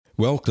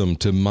Welcome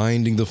to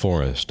Minding the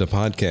Forest, a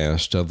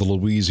podcast of the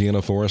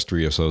Louisiana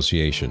Forestry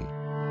Association.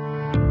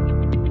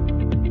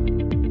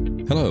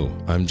 Hello,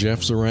 I'm Jeff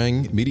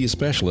Zarang, Media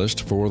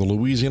Specialist for the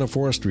Louisiana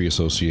Forestry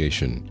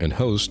Association and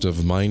host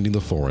of Minding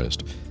the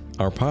Forest.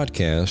 Our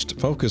podcast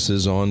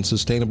focuses on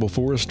sustainable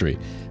forestry,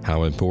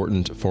 how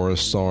important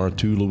forests are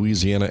to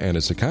Louisiana and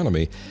its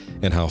economy,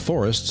 and how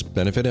forests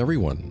benefit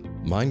everyone.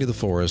 Minding the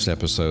Forest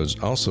episodes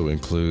also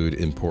include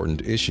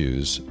important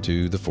issues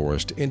to the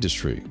forest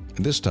industry.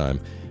 And this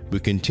time, we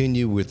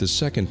continue with the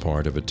second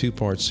part of a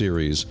two-part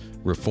series,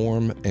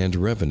 Reform and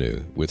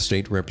Revenue, with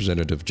State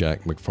Representative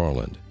Jack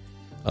McFarland,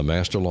 a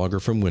master logger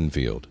from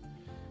Winfield.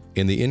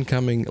 In the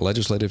incoming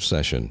legislative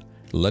session,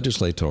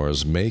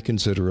 legislators may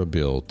consider a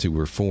bill to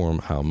reform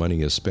how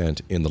money is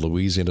spent in the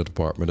Louisiana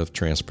Department of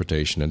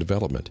Transportation and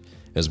Development,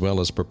 as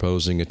well as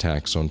proposing a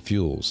tax on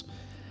fuels.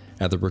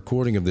 At the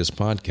recording of this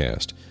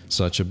podcast,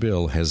 such a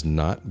bill has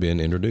not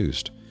been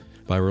introduced.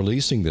 By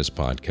releasing this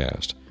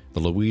podcast, the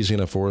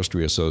Louisiana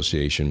Forestry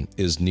Association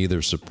is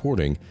neither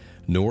supporting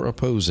nor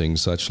opposing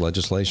such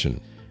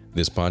legislation.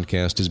 This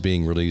podcast is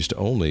being released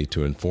only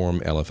to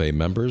inform LFA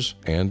members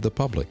and the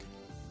public.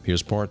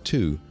 Here's part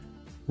 2,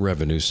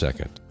 Revenue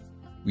Second.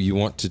 You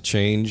want to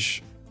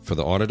change for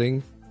the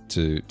auditing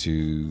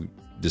to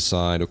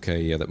decide,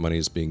 okay, that money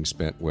is being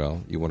spent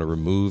well. You want to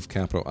remove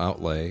capital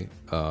outlay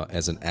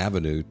as an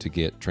avenue to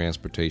get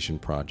transportation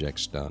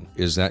projects done.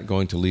 Is that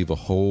going to leave a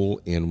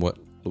hole in what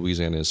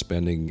Louisiana is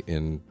spending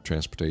in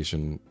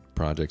transportation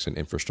projects and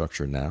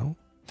infrastructure now?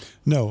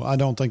 No, I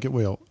don't think it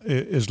will.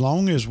 As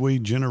long as we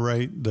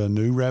generate the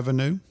new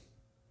revenue,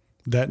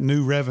 that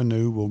new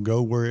revenue will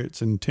go where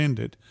it's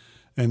intended,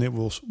 and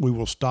we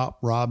will stop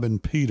robbing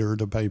Peter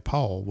to pay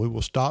Paul. We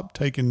will stop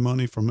taking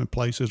money from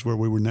places where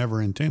we were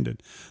never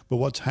intended. But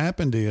what's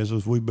happened is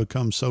we've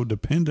become so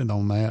dependent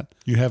on that,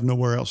 you have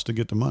nowhere else to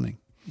get the money.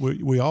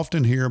 We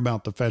often hear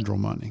about the federal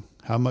money,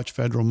 how much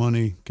federal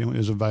money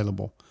is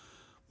available.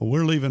 Well,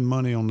 we're leaving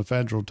money on the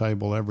federal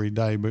table every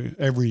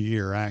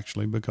year,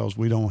 actually, because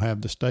we don't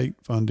have the state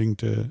funding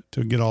to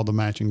get all the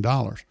matching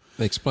dollars.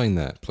 Explain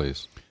that,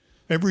 please.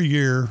 Every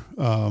year,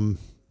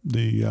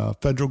 the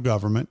federal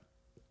government,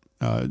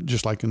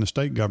 just like in the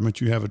state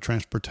government, you have a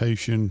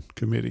transportation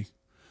committee.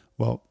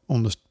 Well,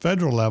 on the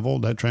federal level,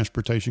 that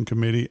transportation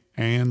committee,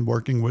 and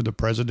working with the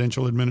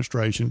presidential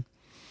administration,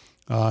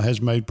 has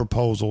made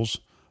proposals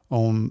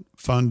on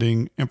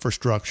funding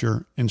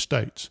infrastructure in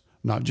states.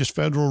 Not just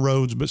federal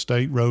roads, but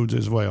state roads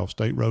as well,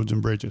 state roads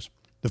and bridges.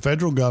 The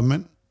federal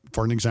government,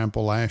 for an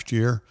example, last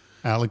year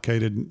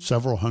allocated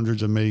several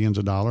hundreds of millions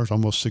of dollars,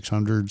 almost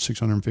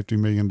 $650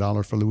 million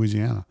for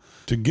Louisiana.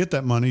 To get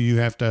that money, you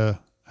have to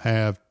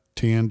have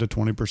 10 to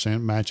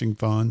 20% matching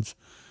funds,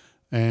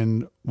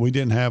 and we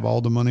didn't have all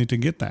the money to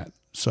get that.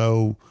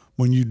 So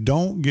when you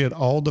don't get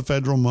all the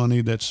federal money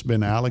that's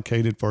been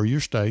allocated for your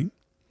state,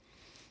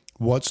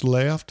 what's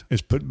left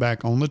is put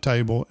back on the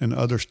table, and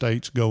other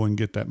states go and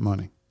get that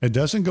money. It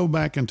doesn't go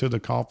back into the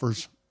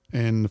coffers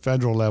in the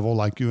federal level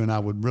like you and I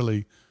would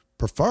really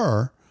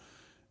prefer.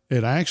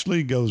 It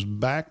actually goes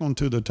back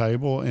onto the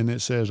table, and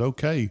it says,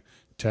 okay,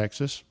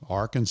 Texas,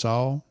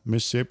 Arkansas,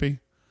 Mississippi,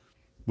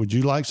 would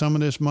you like some of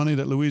this money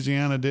that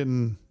Louisiana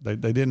didn't? They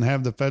didn't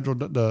have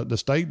the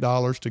state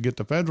dollars to get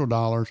the federal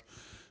dollars.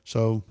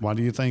 So why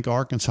do you think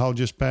Arkansas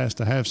just passed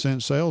a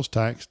 0.5-cent sales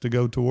tax to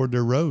go toward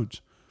their roads?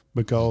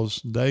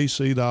 Because they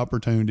see the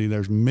opportunity.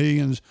 There's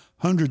millions,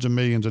 hundreds of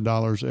millions of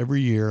dollars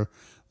every year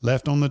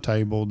left on the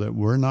table that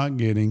we're not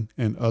getting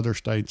and other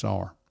states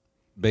are.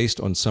 Based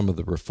on some of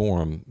the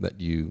reform that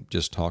you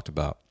just talked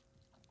about,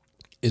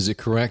 is it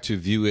correct to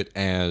view it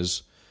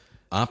as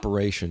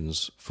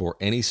operations for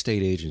any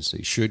state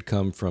agency should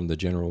come from the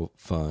general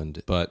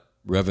fund, but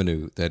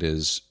revenue that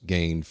is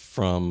gained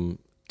from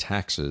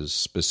taxes,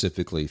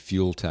 specifically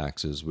fuel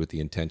taxes with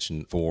the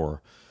intention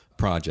for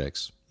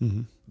projects,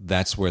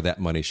 that's where that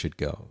money should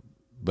go?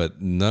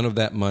 But none of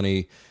that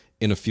money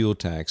in a fuel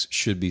tax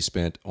should be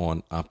spent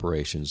on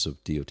operations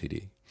of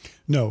DOTD.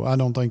 No, I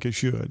don't think it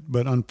should.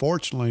 But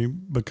unfortunately,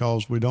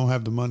 because we don't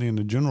have the money in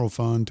the general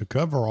fund to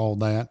cover all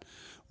that,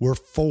 we're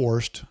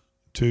forced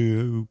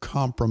to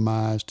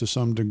compromise to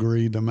some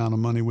degree the amount of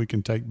money we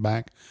can take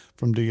back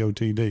from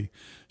DOTD.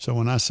 So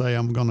when I say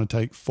I'm going to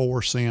take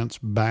 4 cents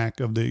back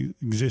of the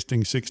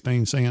existing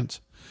 16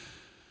 cents,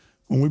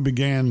 when we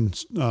began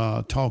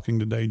talking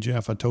today,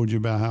 Jeff, I told you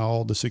about how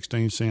all the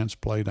 16 cents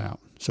played out.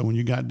 So when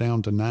you got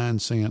down to 9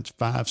 cents,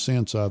 5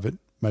 cents of it,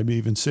 maybe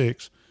even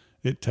 6,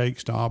 it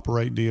takes to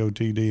operate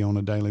DOTD on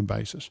a daily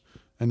basis.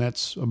 And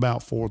that's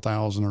about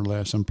 4,000 or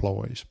less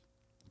employees.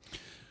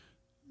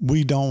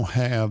 We don't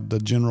have the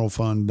general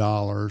fund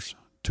dollars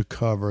to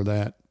cover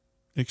that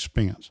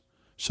expense.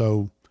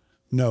 So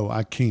no,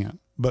 I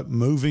can't. But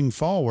moving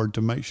forward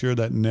to make sure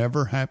that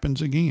never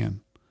happens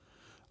again,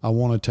 I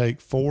want to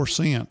take 4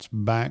 cents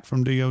back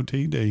from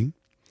DOTD,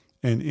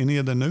 and any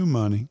of the new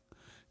money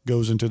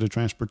goes into the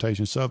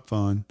transportation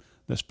subfund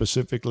that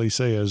specifically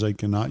says they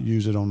cannot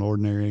use it on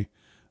ordinary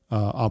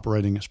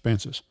operating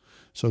expenses.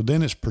 So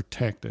then it's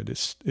protected.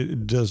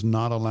 It does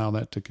not allow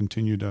that to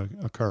continue to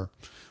occur.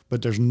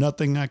 but there's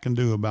nothing I can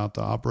do about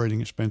the operating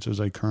expenses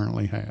they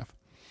currently have.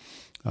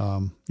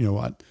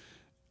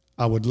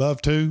 I would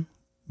love to,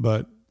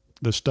 but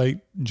the state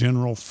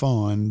general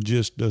fund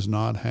just does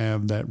not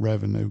have that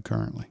revenue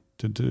currently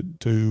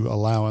to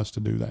allow us to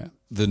do that.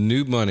 The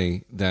new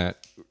money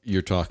that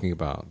you're talking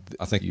about,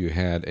 I think you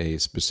had a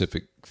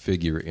specific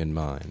figure in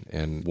mind.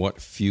 And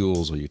what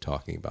fuels are you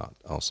talking about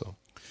also?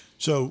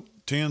 So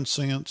 10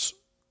 cents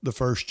the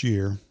first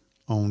year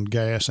on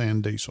gas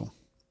and diesel.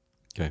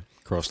 Okay,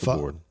 across the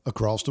board.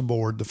 Across the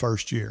board the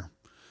first year.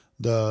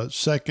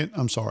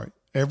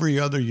 Every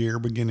other year,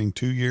 beginning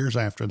 2 years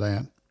after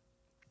that,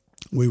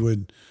 we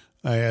would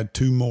add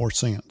 2 more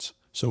cents.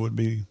 So it would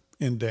be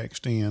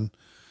indexed in.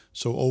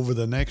 So over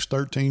the next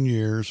 13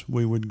 years,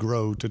 we would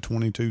grow to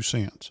 22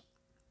 cents.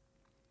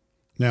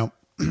 Now,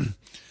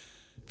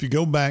 if you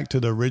go back to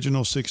the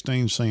original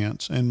 16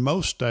 cents, and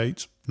most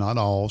states, not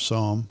all,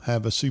 some,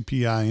 have a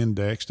CPI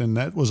indexed, and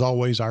that was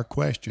always our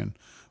question.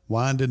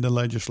 Why did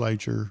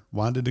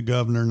the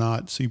governor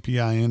not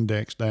CPI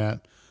index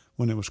that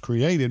when it was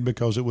created?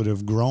 Because it would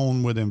have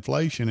grown with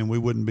inflation and we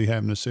wouldn't be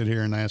having to sit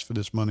here and ask for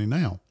this money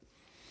now.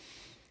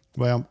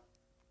 Well,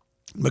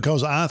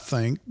 because I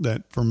think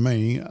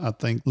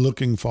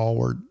looking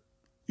forward,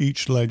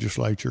 each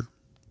legislature,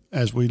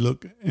 as we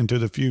look into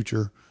the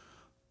future,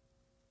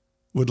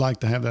 would like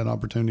to have that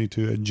opportunity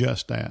to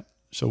adjust that.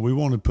 So we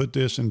want to put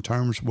this in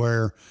terms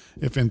where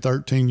if in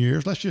 13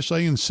 years, let's just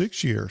say in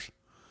 6 years,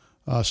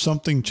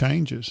 something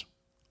changes,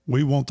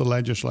 we want the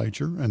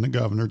legislature and the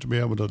governor to be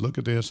able to look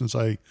at this and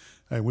say,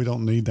 hey, we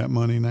don't need that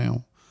money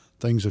now.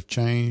 Things have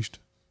changed,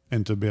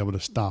 and to be able to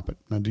stop it.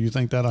 Now, do you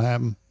think that'll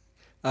happen?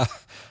 I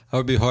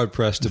would be hard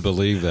pressed to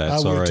believe that. I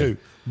would too.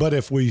 But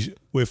if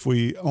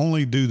we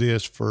only do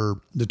this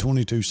for the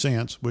 22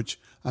 cents, which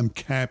I'm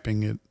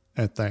capping it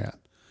at that,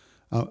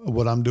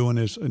 what I'm doing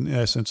is in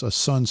essence a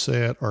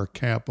sunset or a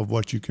cap of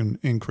what you can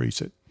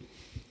increase it.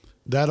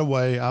 That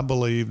way, I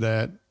believe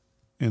that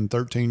in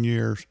 13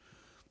 years,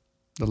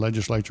 the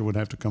legislature would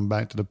have to come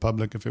back to the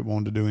public if it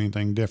wanted to do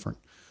anything different.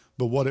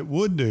 But what it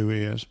would do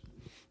is,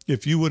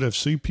 if you would have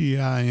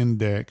CPI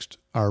indexed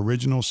our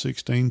original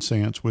 16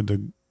 cents with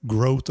the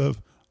growth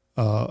of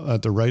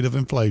at the rate of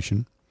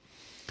inflation,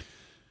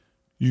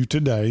 you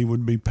today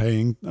would be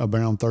paying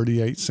around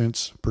 38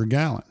 cents per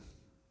gallon.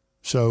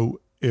 So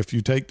if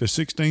you take the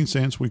 16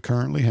 cents we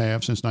currently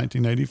have since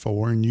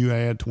 1984 and you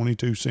add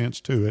 22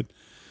 cents to it,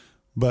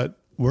 but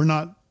we're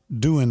not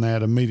doing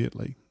that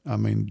immediately. I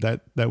mean,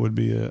 that would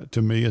be,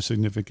 to me, a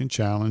significant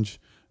challenge,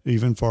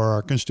 even for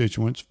our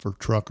constituents, for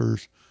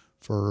truckers,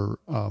 for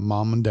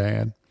mom and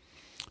dad.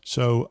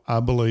 So I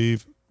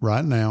believe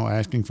right now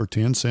asking for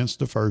 10 cents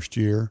the first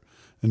year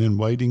and then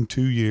waiting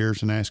 2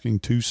 years and asking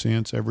 2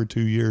 cents every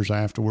 2 years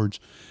afterwards,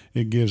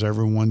 it gives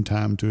everyone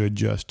time to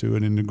adjust to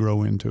it and to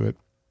grow into it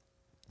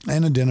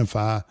and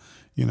identify,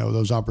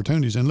 those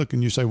opportunities. And look,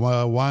 and you say,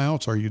 well, why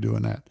else are you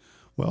doing that?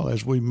 Well,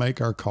 as we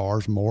make our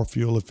cars more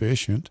fuel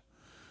efficient,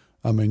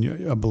 I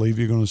mean, I believe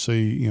you're going to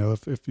see,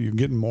 if you're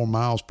getting more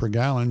miles per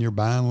gallon, you're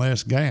buying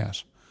less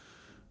gas,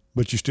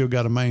 but you still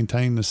got to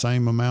maintain the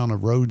same amount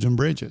of roads and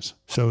bridges.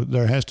 So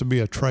there has to be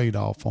a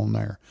trade-off on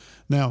there.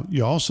 Now,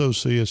 you also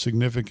see a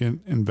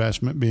significant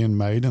investment being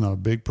made and a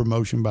big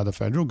promotion by the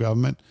federal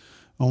government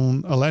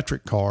on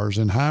electric cars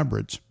and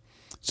hybrids.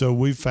 So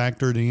we've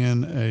factored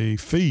in a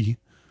fee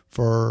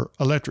for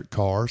electric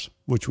cars,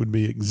 which would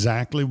be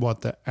exactly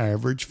what the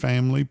average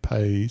family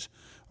pays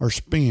or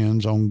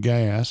spends on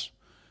gas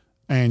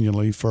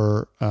annually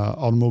for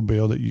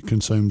automobile that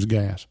consumes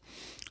gas.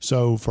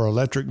 So for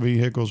electric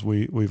vehicles,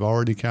 we've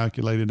already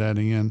calculated that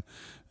in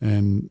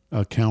and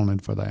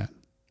accounted for that.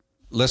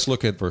 Let's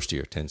look at first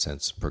year, 10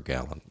 cents per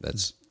gallon.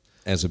 That's,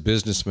 as a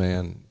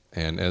businessman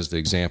and as the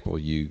example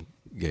you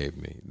gave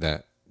me,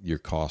 that your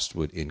cost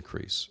would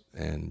increase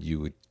and you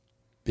would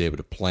be able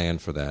to plan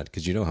for that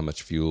because you know how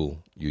much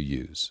fuel you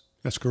use.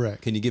 That's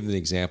correct. Can you give an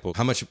example?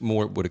 How much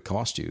more would it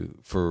cost you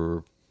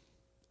for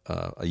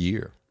a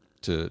year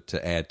to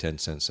add 10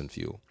 cents in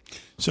fuel?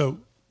 So,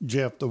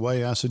 Jeff, the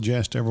way I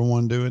suggest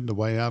everyone do it, the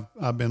way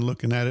I've been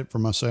looking at it for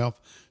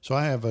myself, so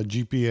I have a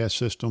GPS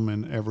system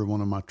in every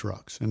one of my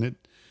trucks, and it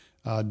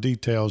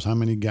details how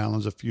many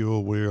gallons of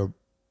fuel we're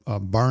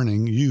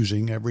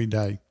using every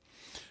day.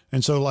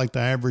 And so like the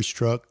average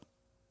truck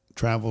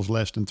travels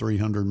less than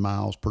 300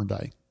 miles per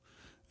day.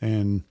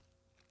 And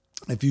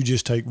if you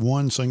just take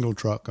one single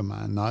truck of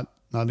mine, not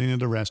any of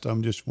the rest of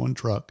them, just one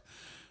truck,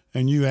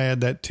 and you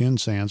add that 10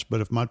 cents, but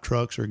if my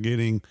trucks are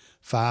getting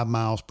 5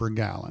 miles per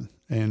gallon,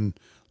 and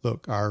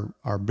look,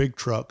 our big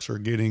trucks are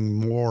getting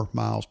more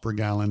miles per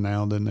gallon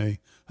now than they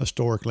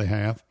historically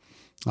have.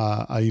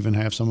 I even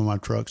have some of my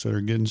trucks that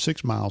are getting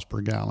 6 miles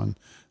per gallon,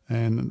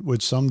 and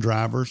with some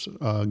drivers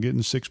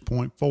getting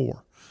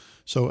 6.4.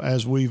 So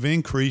as we've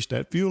increased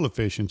that fuel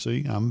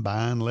efficiency, I'm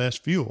buying less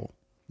fuel.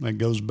 That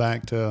goes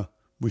back to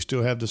we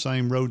still have the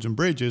same roads and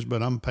bridges,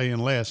 but I'm paying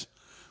less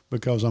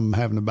because I'm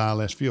having to buy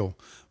less fuel.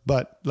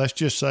 But let's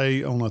just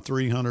say on a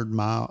 300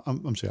 miles,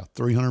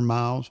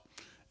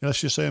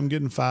 let's just say I'm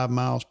getting 5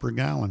 miles per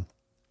gallon.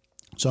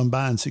 So I'm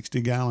buying 60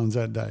 gallons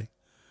that day.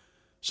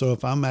 So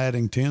if I'm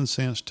adding 10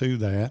 cents to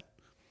that,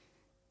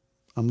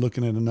 I'm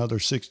looking at another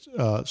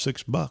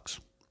 $6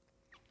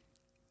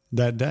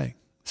 that day.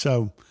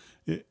 So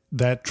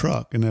that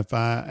truck, and if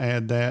I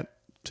add that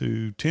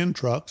to 10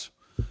 trucks,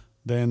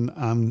 then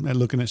I'm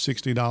looking at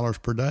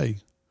 $60 per day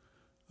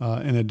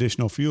in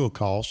additional fuel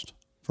cost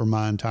for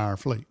my entire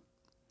fleet.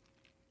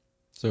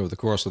 So over the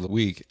course of the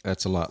week,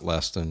 that's a lot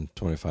less than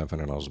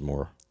 $2,500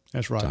 more.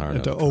 That's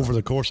right. Over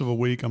the course of a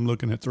week, I'm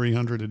looking at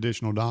 $300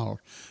 additional dollars.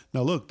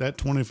 Now, look, that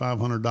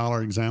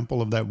 $2,500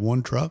 example of that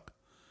one truck,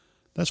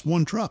 that's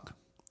one truck,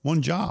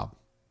 one job.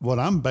 What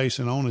I'm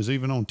basing on is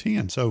even on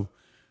 10. So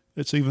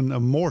it's even a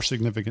more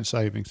significant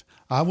savings.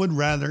 I would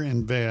rather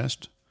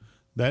invest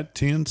that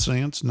 10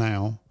 cents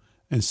now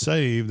and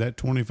save that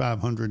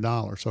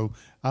 $2,500. So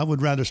I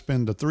would rather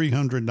spend the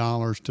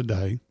 $300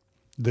 today,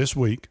 this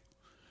week,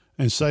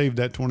 and save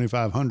that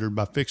 $2,500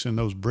 by fixing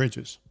those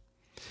bridges.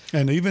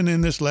 And even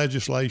in this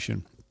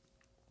legislation,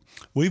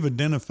 we've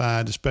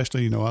identified,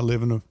 especially, I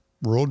live in a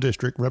rural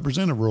district,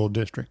 represent a rural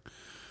district.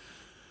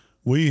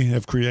 We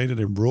have created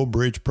a rural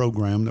bridge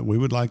program that we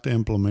would like to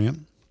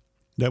implement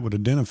that would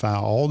identify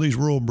all these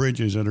rural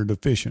bridges that are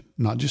deficient,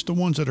 not just the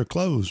ones that are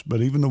closed,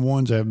 but even the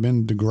ones that have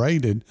been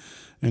degraded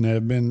and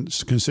have been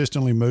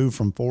consistently moved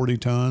from 40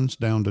 tons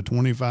down to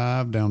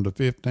 25, down to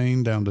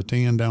 15, down to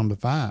 10, down to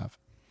 5.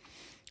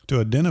 To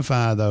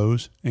identify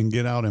those and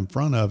get out in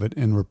front of it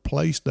and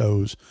replace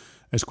those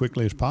as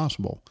quickly as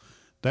possible.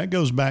 That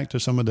goes back to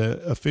some of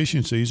the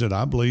efficiencies that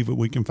I believe that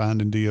we can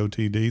find in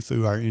DOTD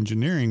through our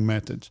engineering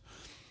methods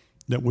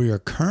that we are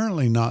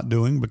currently not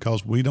doing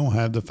because we don't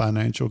have the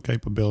financial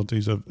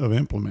capabilities of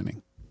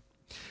implementing.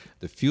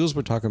 The fuels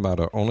we're talking about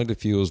are only the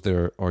fuels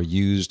that are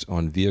used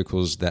on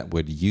vehicles that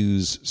would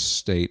use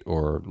state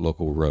or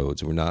local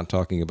roads. We're not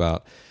talking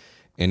about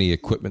any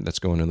equipment that's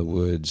going in the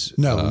woods.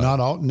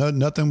 No,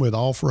 nothing with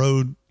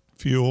off-road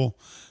fuel,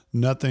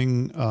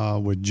 nothing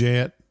with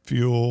jet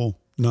fuel,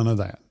 none of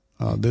that.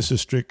 This is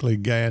strictly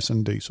gas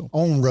and diesel,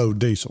 on-road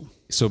diesel.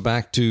 So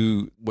back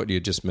to what you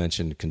just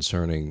mentioned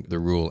concerning the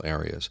rural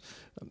areas.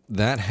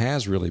 That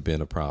has really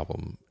been a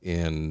problem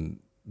in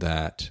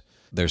that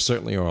there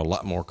certainly are a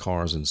lot more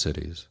cars in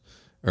cities.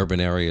 Urban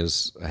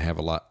areas have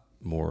a lot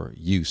more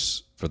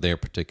use for their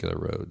particular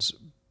roads.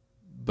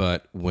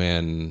 But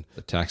when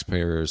the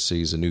taxpayer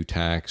sees a new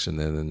tax and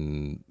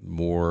then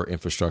more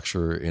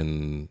infrastructure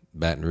in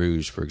Baton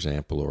Rouge, for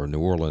example, or New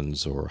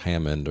Orleans or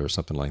Hammond or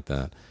something like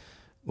that,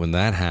 when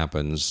that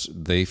happens,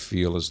 they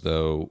feel as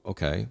though,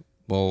 okay,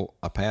 well,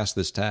 I passed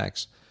this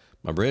tax.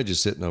 My bridge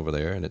is sitting over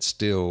there and it's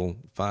still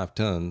 5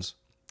 tons,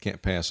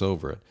 can't pass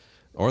over it.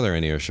 Are there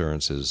any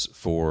assurances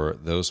for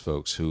those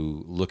folks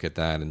who look at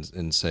that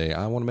and say,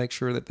 I want to make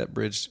sure that that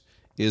bridge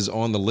is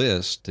on the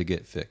list to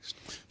get fixed?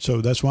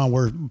 So that's why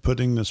we're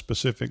putting the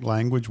specific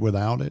language.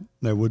 Without it,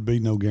 there would be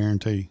no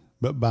guarantee.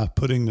 But by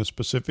putting the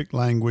specific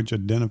language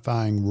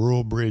identifying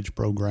rural bridge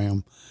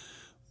program,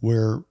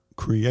 we're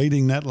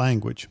creating that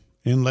language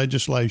in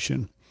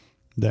legislation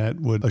that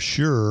would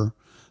assure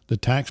the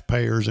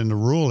taxpayers in the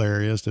rural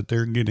areas that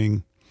they're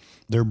getting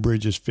their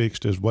bridges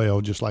fixed as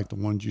well, just like the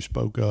ones you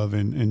spoke of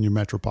in your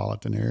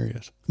metropolitan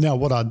areas. Now,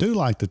 what I do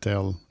like to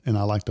tell, and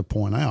I like to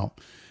point out,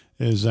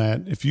 is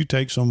that if you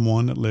take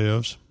someone that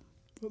lives,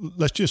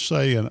 let's just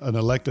say an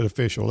elected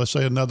official, let's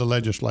say another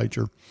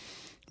legislature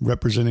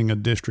representing a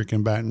district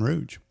in Baton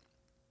Rouge,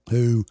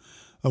 who,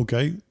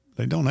 okay,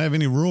 they don't have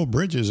any rural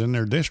bridges in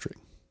their district.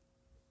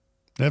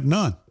 They have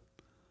none.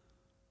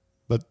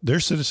 But their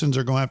citizens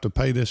are going to have to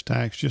pay this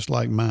tax just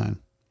like mine.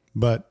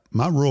 But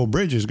my rural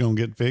bridge is going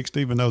to get fixed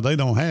even though they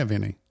don't have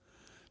any.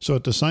 So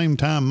at the same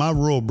time, my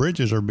rural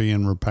bridges are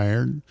being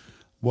repaired.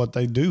 What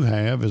they do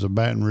have is a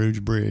Baton Rouge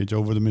bridge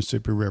over the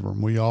Mississippi River.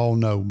 And we all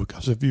know,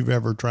 because if you've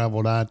ever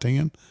traveled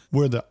I-10,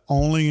 we're the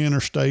only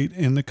interstate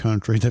in the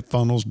country that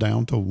funnels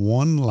down to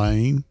one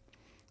lane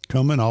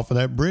coming off of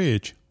that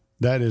bridge.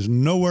 That is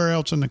nowhere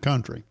else in the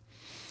country.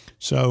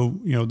 So,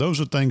 those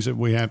are things that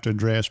we have to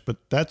address, but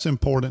that's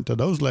important to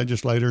those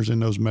legislators in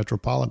those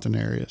metropolitan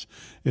areas,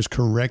 is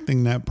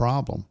correcting that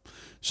problem.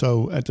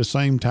 So at the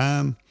same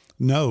time,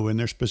 no, in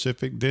their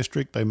specific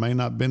district, they may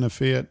not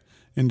benefit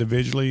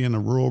individually in a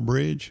rural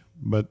bridge,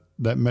 but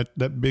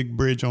that big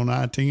bridge on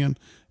I-10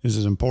 is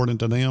as important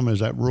to them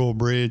as that rural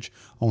bridge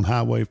on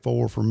Highway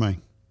 4 for me.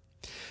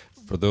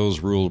 For those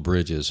rural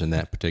bridges in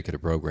that particular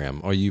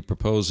program, are you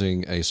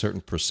proposing a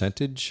certain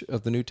percentage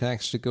of the new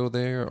tax to go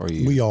there?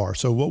 We are.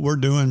 So what we're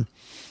doing,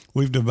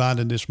 we've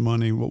divided this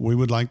money, what we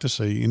would like to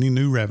see, any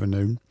new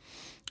revenue,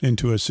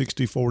 into a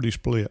 60-40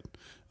 split.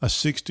 A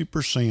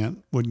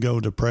 60% would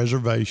go to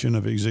preservation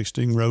of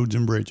existing roads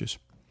and bridges.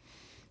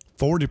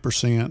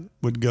 40%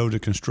 would go to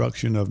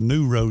construction of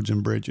new roads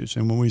and bridges.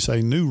 And when we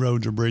say new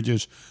roads or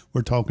bridges,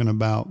 we're talking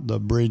about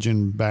the bridge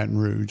in Baton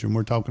Rouge, and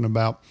we're talking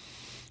about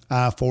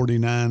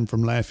I-49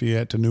 from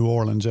Lafayette to New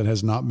Orleans that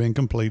has not been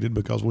completed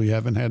because we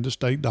haven't had the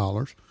state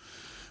dollars.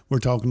 We're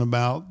talking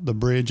about the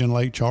bridge in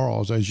Lake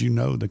Charles. As you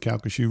know, the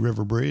Calcasieu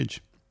River Bridge,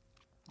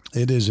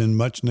 it is in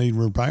much need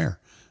repair.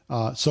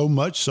 So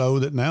much so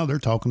that now they're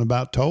talking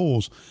about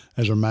tolls.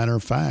 As a matter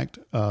of fact,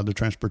 the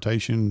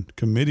Transportation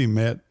Committee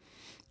met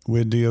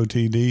with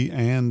DOTD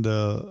and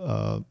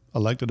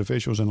elected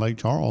officials in Lake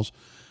Charles,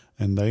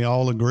 and they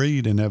all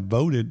agreed and have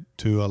voted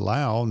to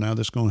allow. Now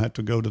this is going to have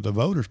to go to the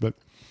voters, but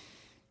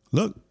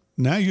look,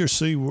 now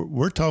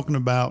we're talking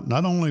about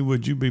not only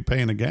would you be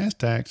paying a gas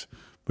tax,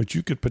 but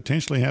you could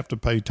potentially have to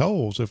pay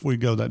tolls if we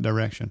go that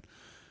direction,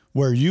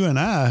 where you and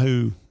I,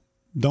 who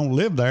don't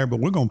live there, but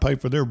we're going to pay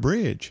for their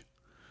bridge.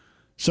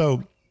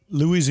 So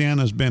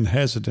Louisiana's been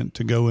hesitant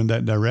to go in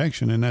that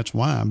direction, and that's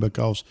why,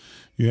 because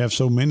you have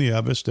so many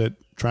of us that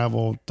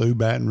travel through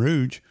Baton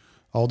Rouge.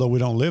 Although we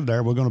don't live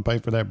there, we're going to pay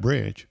for that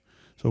bridge.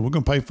 So we're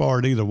going to pay for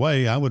it either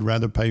way. I would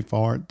rather pay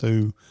for it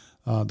through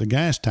the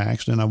gas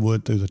tax than I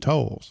would through the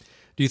tolls.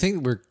 Do you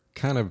think we're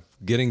kind of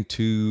getting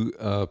to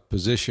a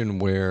position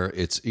where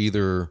it's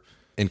either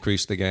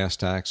increase the gas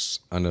tax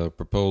on a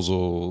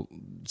proposal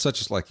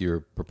such as like you're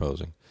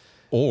proposing,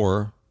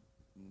 or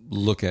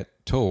look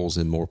at tolls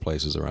in more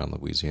places around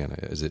Louisiana?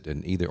 Is it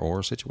an either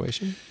or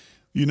situation?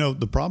 You know,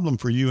 the problem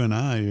for you and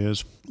I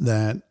is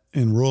that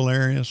in rural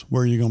areas,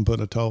 where are you going to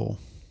put a toll?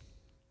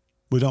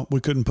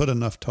 We couldn't put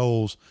enough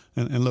tolls.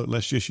 And look,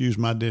 let's just use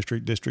my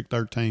district, District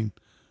 13.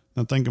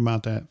 Now think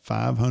about that,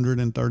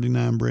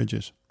 539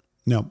 bridges.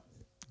 Now,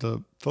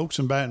 the folks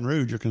in Baton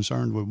Rouge are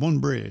concerned with one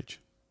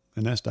bridge,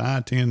 and that's the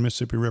I-10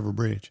 Mississippi River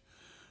Bridge.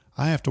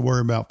 I have to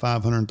worry about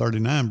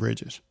 539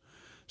 bridges.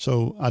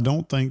 So I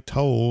don't think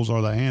tolls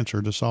are the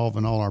answer to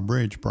solving all our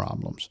bridge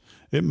problems.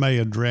 It may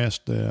address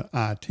the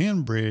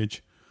I-10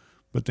 bridge,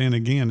 but then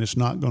again, it's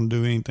not going to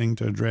do anything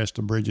to address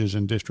the bridges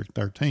in District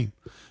 13.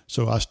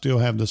 So I still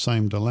have the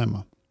same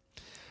dilemma.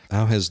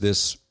 How has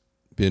this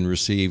been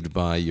received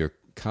by your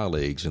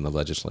colleagues in the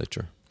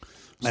legislature?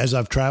 As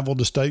I've traveled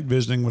the state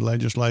visiting with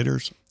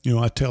legislators,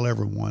 I tell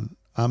everyone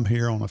I'm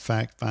here on a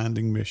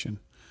fact-finding mission.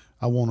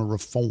 I want to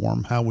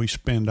reform how we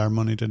spend our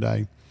money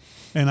today.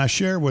 And I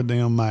share with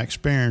them my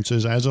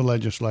experiences as a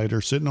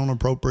legislator sitting on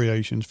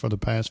appropriations for the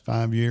past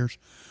 5 years,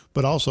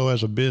 but also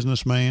as a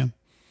businessman,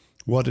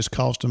 what it's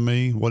costing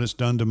me, what it's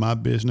done to my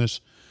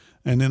business.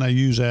 And then I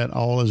use that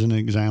all as an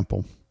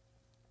example.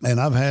 And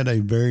I've had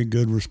a very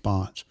good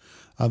response.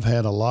 I've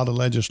had a lot of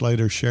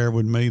legislators share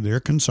with me their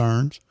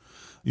concerns.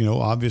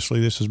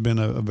 Obviously this has been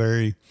a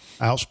very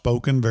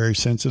outspoken, very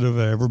sensitive.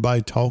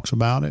 Everybody talks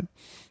about it.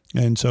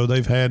 And so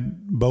they've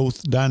had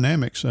both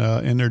dynamics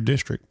in their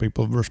district.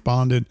 People have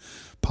responded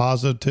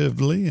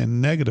positively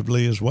and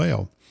negatively as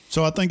well.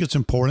 So I think it's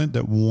important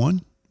that,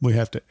 one, we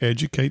have to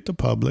educate the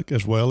public,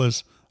 as well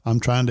as I'm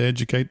trying to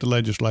educate the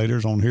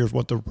legislators on here's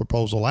what the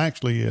proposal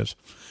actually is.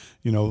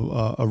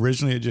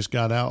 Originally it just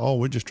got out,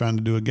 we're just trying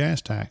to do a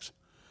gas tax.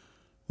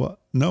 Well,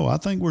 no, I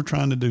think we're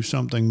trying to do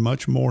something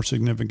much more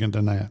significant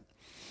than that.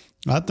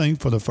 I think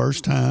for the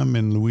first time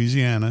in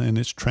Louisiana and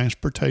its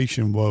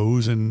transportation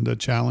woes and the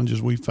challenges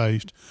we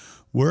faced,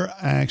 we're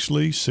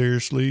actually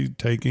seriously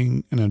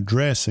taking and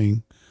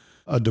addressing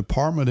a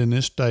department in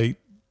this state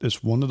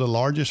that's one of the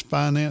largest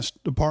finance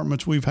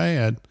departments we've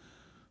had,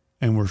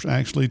 and we're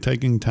actually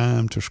taking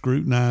time to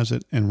scrutinize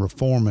it and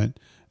reform it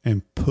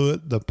and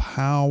put the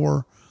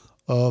power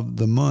of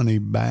the money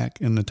back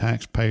in the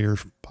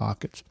taxpayers'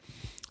 pockets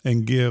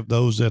and give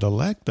those that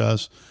elect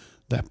us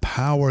that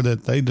power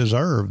that they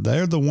deserve.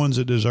 They're the ones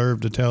that deserve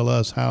to tell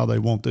us how they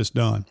want this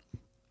done.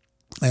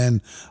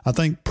 And I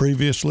think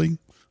previously,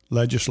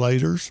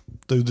 legislators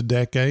through the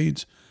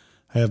decades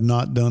have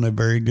not done a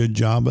very good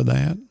job of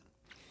that.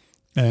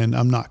 And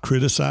I'm not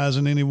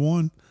criticizing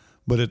anyone,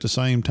 but at the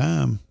same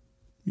time,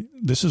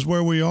 this is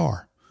where we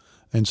are.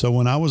 And so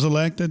when I was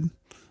elected,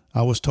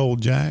 I was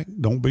told, Jack,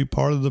 don't be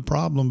part of the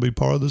problem, be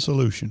part of the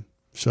solution.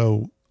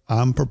 So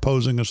I'm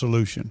proposing a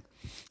solution.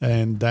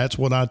 And that's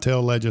what I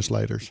tell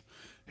legislators.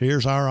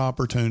 Here's our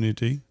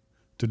opportunity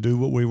to do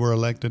what we were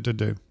elected to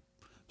do.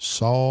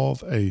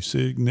 Solve a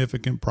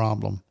significant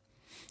problem.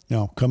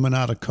 Now, coming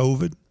out of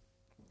COVID,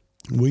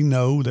 we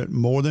know that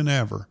more than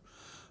ever,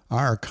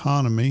 our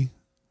economy,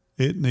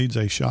 it needs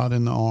a shot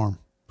in the arm.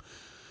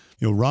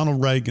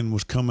 Ronald Reagan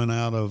was coming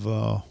out of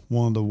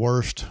one of the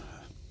worst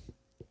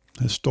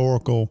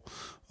historical,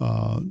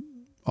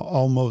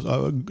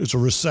 it's a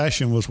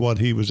recession was what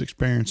he was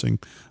experiencing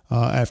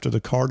after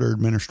the Carter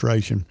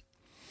administration.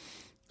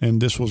 And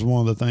this was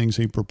one of the things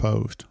he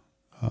proposed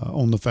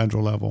on the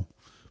federal level.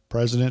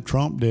 President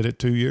Trump did it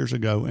 2 years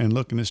ago, and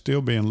it's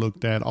still being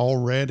looked at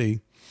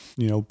already.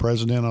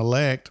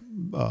 President-elect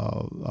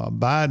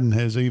Biden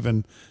has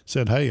even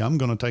said, hey, I'm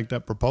going to take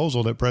that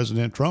proposal that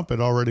President Trump had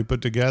already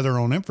put together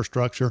on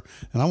infrastructure,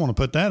 and I want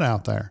to put that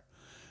out there.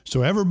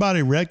 So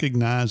everybody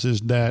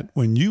recognizes that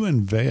when you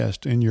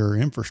invest in your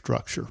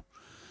infrastructure,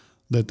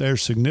 that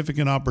there's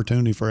significant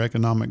opportunity for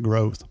economic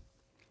growth.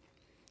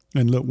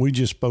 And look, we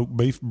just spoke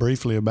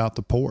briefly about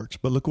the ports,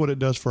 but look what it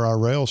does for our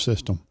rail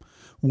system.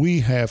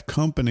 We have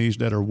companies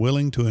that are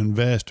willing to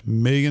invest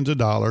millions of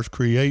dollars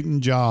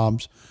creating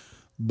jobs,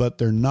 but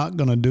they're not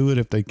going to do it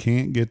if they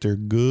can't get their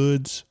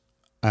goods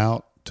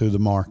out to the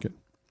market.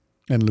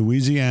 And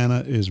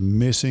Louisiana is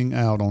missing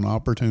out on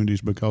opportunities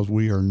because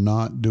we are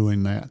not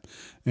doing that.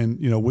 And,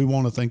 we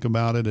want to think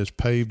about it as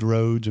paved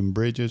roads and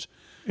bridges.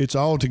 It's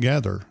all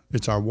together.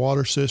 It's our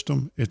water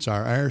system. It's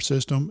our air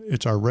system.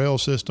 It's our rail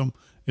system.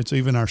 It's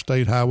even our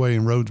state highway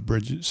and roads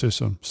bridge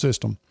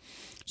system.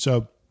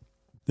 So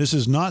this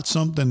is not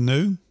something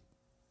new,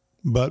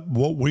 but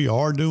what we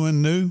are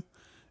doing new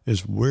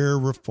is we're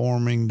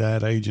reforming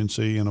that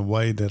agency in a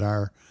way that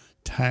our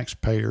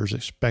taxpayers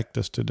expect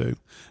us to do.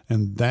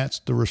 And that's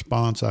the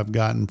response I've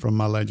gotten from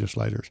my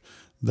legislators.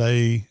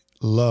 They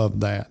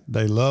love that.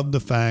 They love the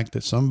fact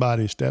that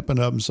somebody's stepping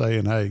up and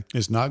saying, hey,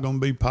 it's not going to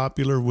be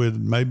popular with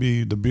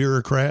maybe the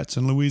bureaucrats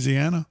in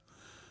Louisiana,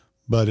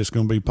 but it's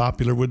going to be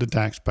popular with the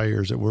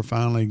taxpayers, that we're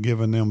finally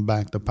giving them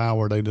back the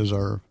power they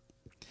deserve.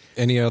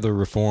 Any other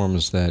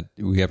reforms that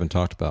we haven't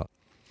talked about?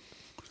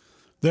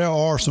 There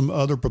are some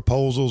other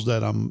proposals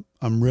that I'm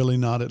really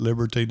not at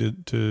liberty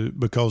to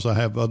because I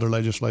have other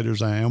legislators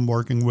I am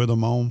working with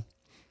them on,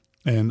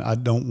 and I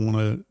don't want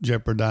to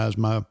jeopardize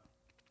my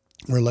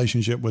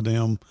relationship with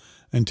them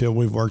until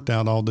we've worked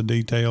out all the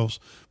details.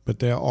 But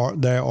there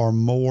are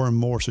more and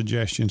more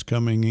suggestions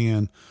coming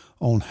in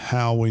on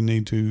how we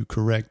need to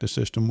correct the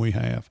system we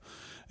have.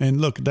 And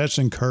look, that's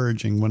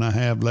encouraging when I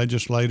have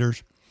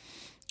legislators.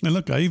 And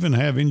look, I even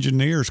have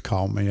engineers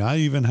call me. I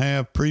even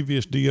have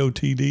previous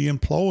DOTD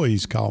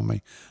employees call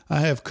me. I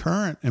have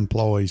current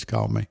employees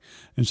call me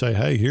and say,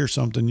 hey, here's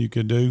something you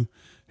could do.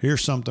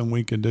 Here's something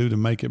we could do to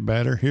make it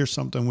better. Here's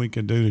something we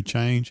could do to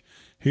change.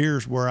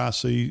 Here's where I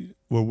see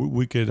where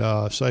we could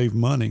save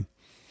money.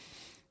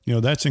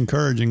 That's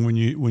encouraging when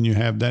you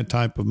have that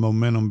type of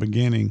momentum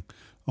beginning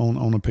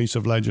on a piece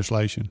of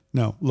legislation.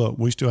 Now, look,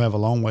 we still have a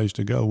long ways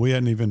to go.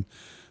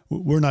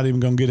 We're not even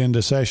going to get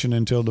into session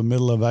until the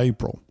middle of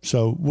April.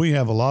 So we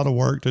have a lot of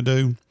work to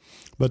do.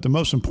 But the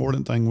most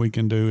important thing we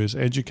can do is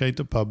educate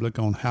the public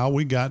on how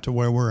we got to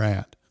where we're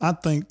at. I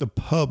think the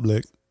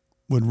public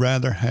would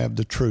rather have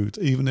the truth,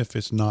 even if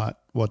it's not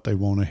what they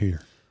want to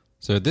hear.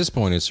 So at this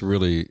point, it's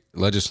really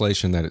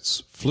legislation that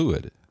it's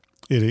fluid.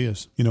 It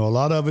is. A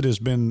lot of it has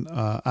been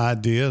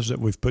ideas that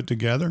we've put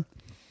together.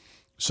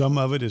 Some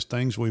of it is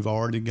things we've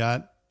already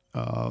got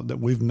that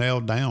we've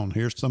nailed down.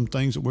 Here's some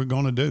things that we're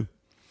going to do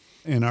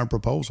in our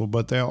proposal,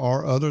 but there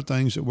are other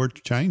things that we're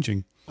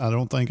changing. I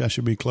don't think I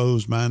should be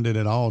closed-minded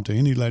at all to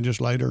any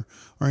legislator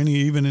or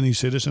even any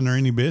citizen or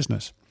any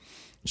business.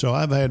 So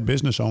I've had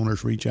business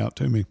owners reach out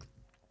to me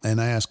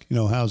and ask,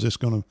 how's this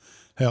going to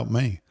help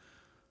me?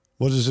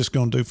 What is this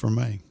going to do for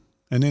me?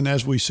 And then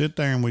as we sit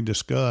there and we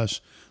discuss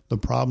the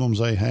problems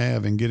they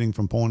have in getting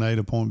from point A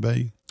to point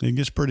B, it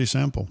gets pretty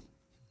simple.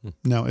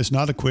 Now, it's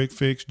not a quick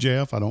fix,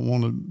 Jeff. I don't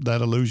want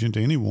that illusion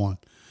to anyone.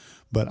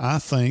 But I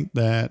think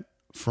that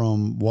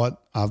from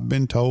what I've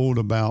been told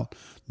about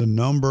the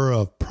number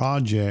of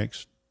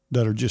projects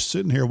that are just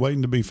sitting here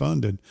waiting to be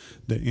funded,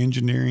 the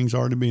engineering's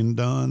already been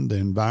done, the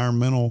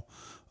environmental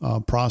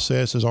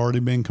process has already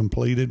been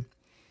completed.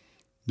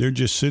 They're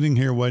just sitting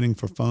here waiting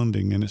for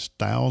funding, and it's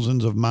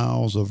thousands of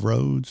miles of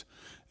roads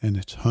and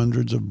it's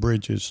hundreds of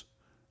bridges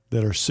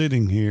that are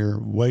sitting here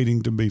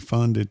waiting to be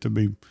funded to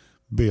be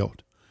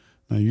built.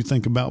 Now, you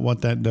think about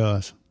what that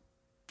does.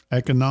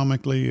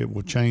 Economically, it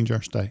will change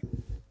our state.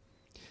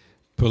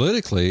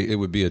 Politically, it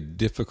would be a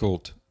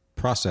difficult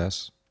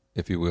process,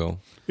 if you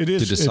will, to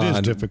decide it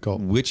is difficult.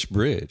 Which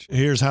bridge.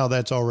 Here's how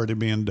that's already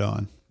being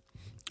done.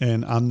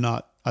 And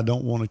I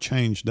don't want to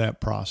change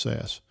that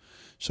process.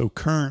 So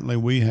currently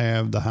we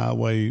have the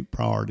Highway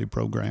Priority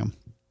Program.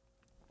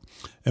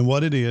 And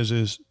what it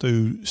is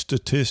through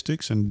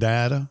statistics and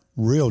data,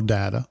 real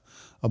data,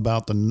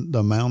 about the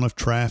amount of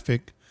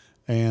traffic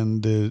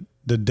and the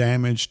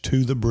damage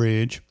to the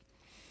bridge,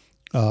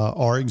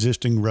 our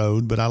existing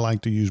road, but I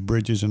like to use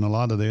bridges in a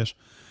lot of this.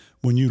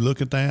 When you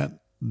look at that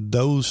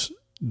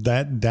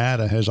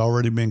data has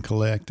already been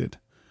collected.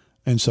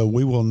 And so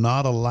we will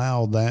not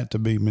allow that to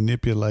be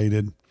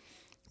manipulated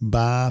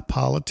by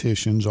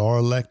politicians or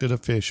elected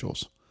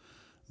officials.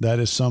 That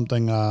is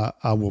something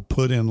I will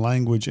put in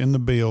language in the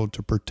bill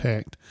to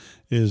protect,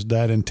 is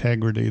that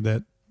integrity,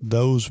 that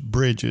those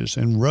bridges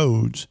and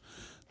roads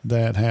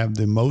that have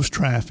the most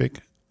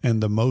traffic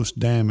and the most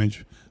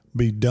damage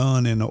be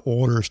done in an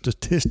order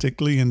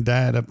statistically and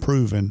data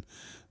proven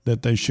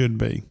that they should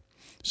be.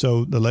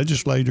 So the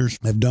legislators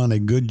have done a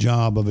good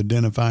job of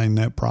identifying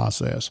that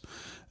process.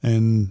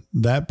 And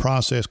that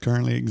process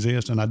currently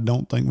exists, and I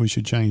don't think we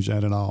should change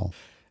that at all.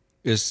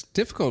 It's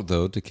difficult,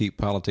 though, to keep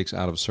politics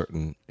out of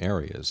certain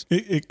areas.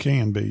 It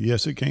can be.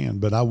 Yes, it can.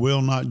 But I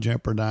will not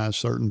jeopardize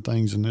certain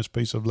things in this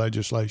piece of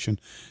legislation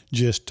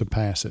just to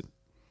pass it.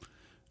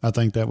 I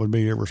think that would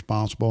be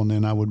irresponsible, and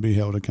then I would be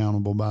held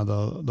accountable by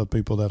the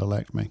people that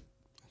elect me.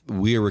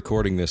 We are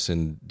recording this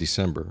in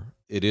December.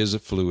 It is a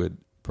fluid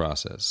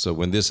process. So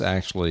when this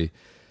actually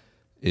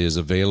is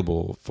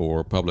available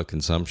for public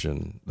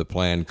consumption, the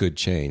plan could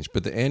change.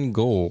 But the end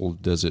goal,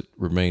 does it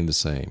remain the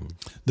same?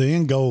 The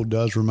end goal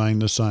does remain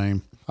the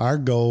same. Our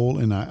goal,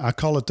 and I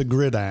call it the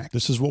GRIT Act.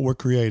 This is what we're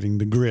creating,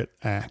 the GRIT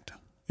Act.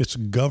 It's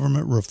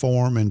government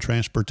reform and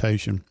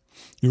transportation.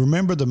 You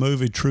remember the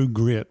movie True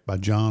Grit by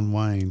John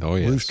Wayne? Oh,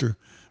 yes.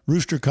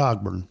 Rooster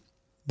Cogburn.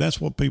 That's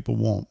what people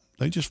want.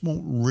 They just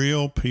want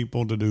real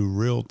people to do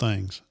real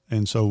things.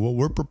 And so what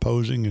we're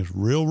proposing is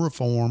real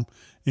reform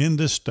in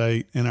this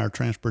state in our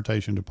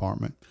transportation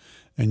department.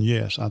 And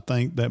yes, I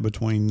think that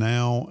between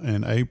now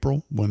and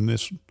April, when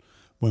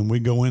we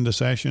go into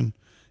session,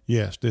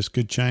 yes, this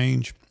could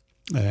change.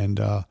 And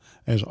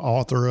as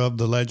author of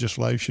the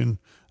legislation,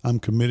 I'm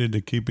committed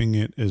to keeping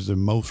it as the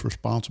most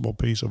responsible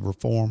piece of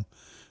reform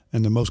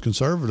and the most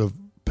conservative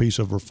piece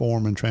of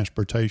reform in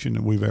transportation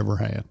that we've ever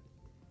had.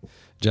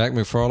 Jack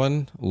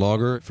McFarland,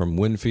 logger from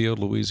Winfield,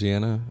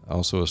 Louisiana,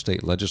 also a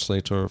state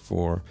legislator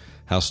for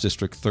House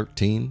District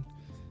 13.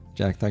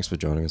 Jack, thanks for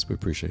joining us. We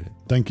appreciate it.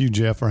 Thank you,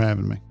 Jeff, for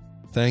having me.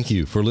 Thank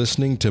you for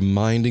listening to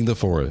Minding the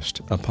Forest,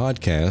 a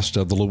podcast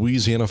of the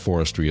Louisiana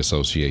Forestry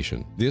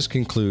Association. This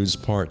concludes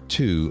part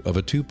 2 of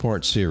a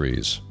 2-part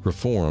series,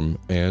 Reform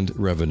and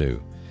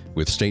Revenue,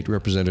 with State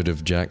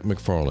Representative Jack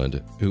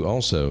McFarland, who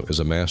also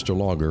is a master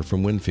logger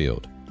from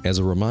Winfield. As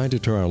a reminder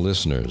to our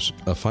listeners,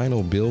 a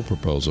final bill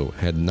proposal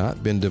had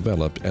not been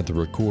developed at the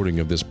recording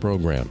of this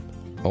program.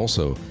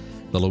 Also,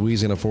 the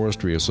Louisiana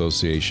Forestry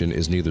Association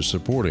is neither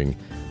supporting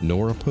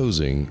nor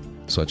opposing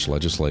such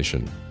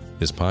legislation.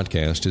 This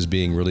podcast is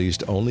being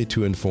released only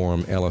to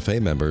inform LFA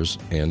members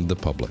and the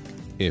public.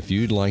 If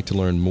you'd like to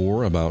learn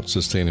more about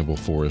sustainable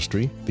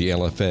forestry, the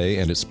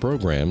LFA and its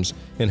programs,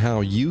 and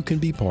how you can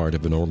be part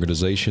of an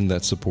organization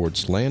that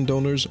supports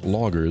landowners,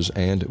 loggers,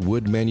 and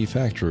wood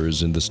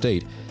manufacturers in the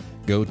state,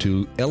 go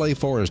to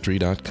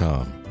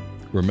laforestry.com.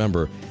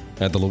 Remember,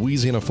 at the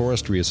Louisiana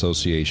Forestry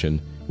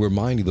Association, we're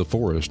minding the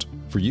forest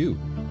for you.